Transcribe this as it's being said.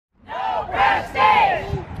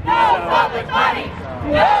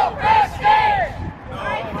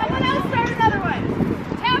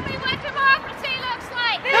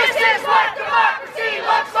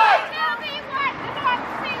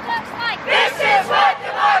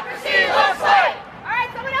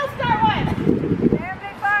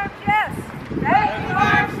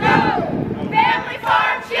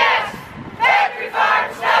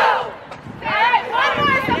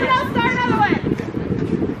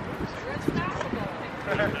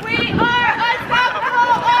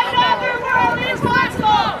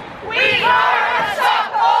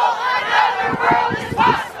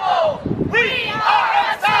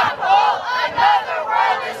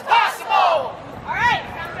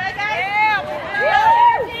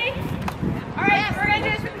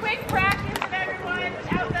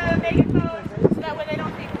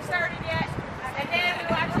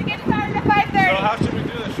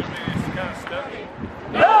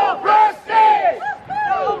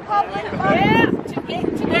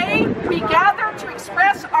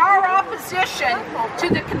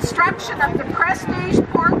construction of the Prestige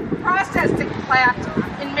pork processing plant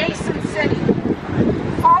in Mason City.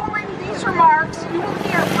 Following these remarks, you will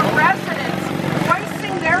hear from residents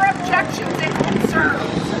voicing their objections and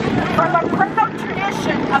concerns. From a proud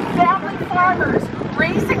tradition of family farmers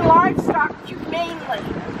raising livestock humanely,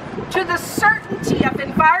 to the certainty of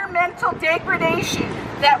environmental degradation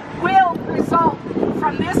that will result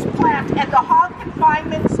from this plant and the hog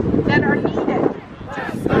confinements that are needed.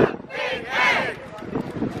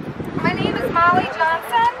 My name is Molly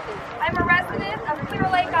Johnson. I'm a resident of Clear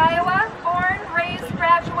Lake, Iowa, born, raised,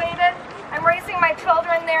 graduated. I'm raising my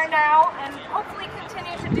children there now and hopefully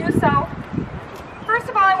continue to do so. First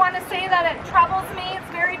of all, I want to say that it troubles me.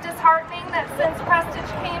 It's very disheartening that since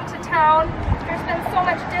Prestige came to town, there's been so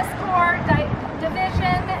much discord,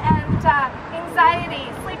 division, and anxiety,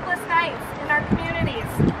 sleepless nights in our communities.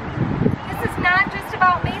 This is not just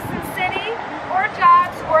about Mason City or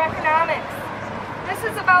jobs or economics. This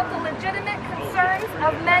is about the legitimate concerns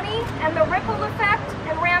of many and the ripple effect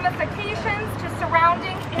and ramifications to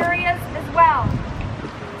surrounding areas as well.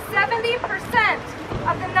 70%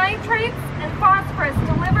 of the nitrates and phosphorus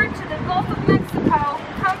delivered to the Gulf of Mexico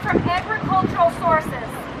come from agricultural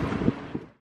sources.